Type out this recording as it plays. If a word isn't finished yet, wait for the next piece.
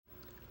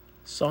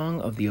Song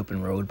of the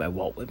Open Road by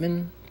Walt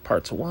Whitman,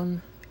 Parts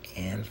 1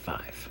 and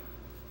 5.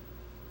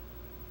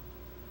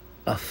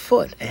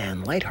 Afoot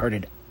and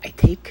lighthearted, I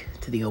take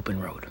to the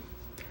open road.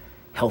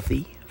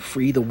 Healthy,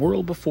 free, the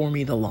world before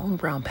me, the long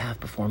brown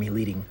path before me,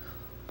 leading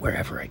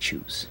wherever I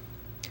choose.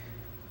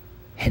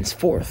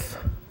 Henceforth,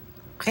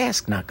 I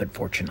ask not good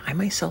fortune, I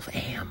myself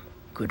am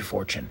good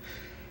fortune.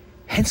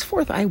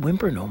 Henceforth I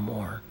whimper no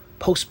more,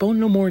 postpone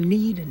no more,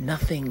 need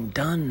nothing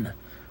done.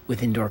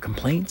 With indoor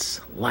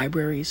complaints,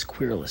 libraries,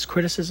 querulous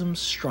criticisms,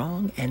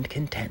 strong and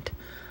content,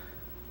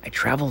 I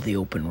travel the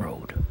open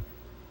road.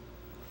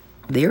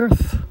 The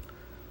earth,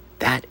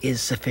 that is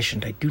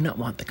sufficient. I do not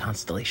want the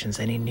constellations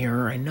any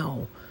nearer. I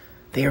know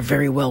they are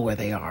very well where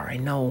they are. I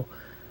know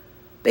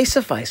they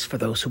suffice for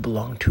those who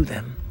belong to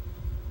them.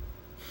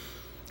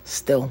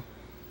 Still,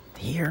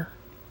 here,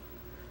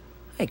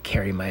 I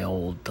carry my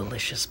old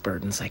delicious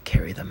burdens. I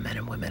carry them, men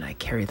and women. I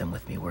carry them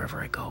with me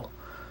wherever I go.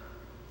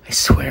 I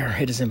swear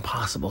it is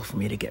impossible for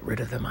me to get rid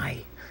of them.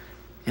 I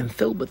am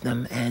filled with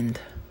them, and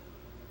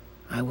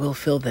I will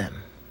fill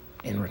them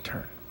in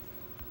return.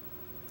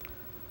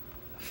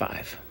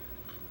 5.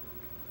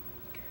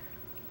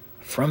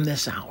 From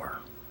this hour,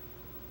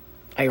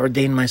 I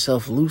ordain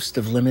myself loosed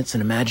of limits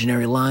and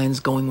imaginary lines,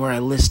 going where I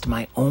list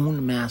my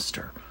own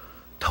master,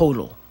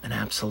 total and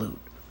absolute.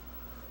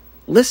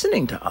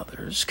 Listening to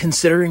others,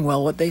 considering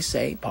well what they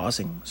say,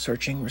 pausing,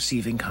 searching,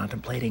 receiving,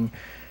 contemplating,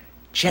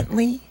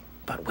 gently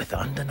but with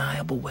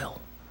undeniable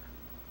will,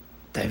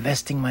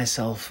 divesting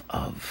myself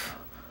of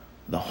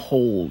the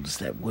holds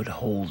that would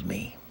hold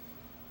me.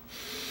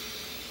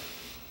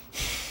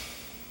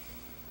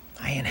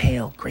 I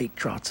inhale great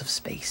draughts of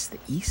space. The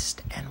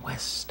east and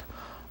west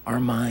are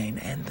mine,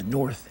 and the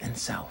north and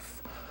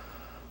south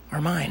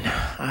are mine.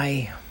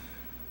 I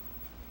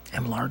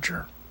am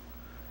larger,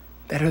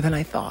 better than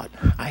I thought.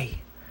 I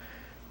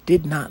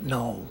did not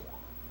know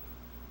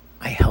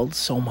I held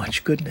so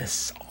much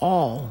goodness.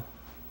 All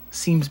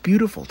seems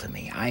beautiful to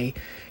me. I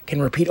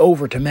can repeat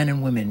over to men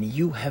and women,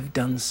 you have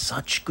done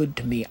such good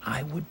to me.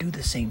 I would do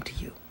the same to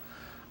you.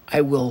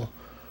 I will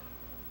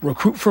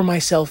recruit for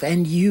myself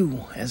and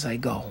you as I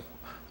go.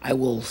 I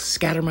will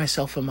scatter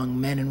myself among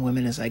men and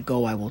women as I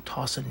go. I will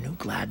toss a new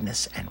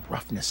gladness and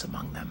roughness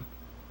among them.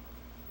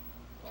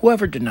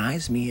 Whoever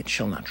denies me, it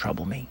shall not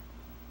trouble me.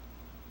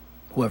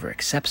 Whoever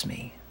accepts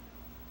me,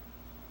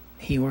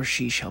 he or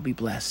she shall be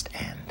blessed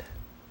and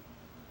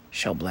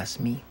shall bless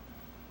me.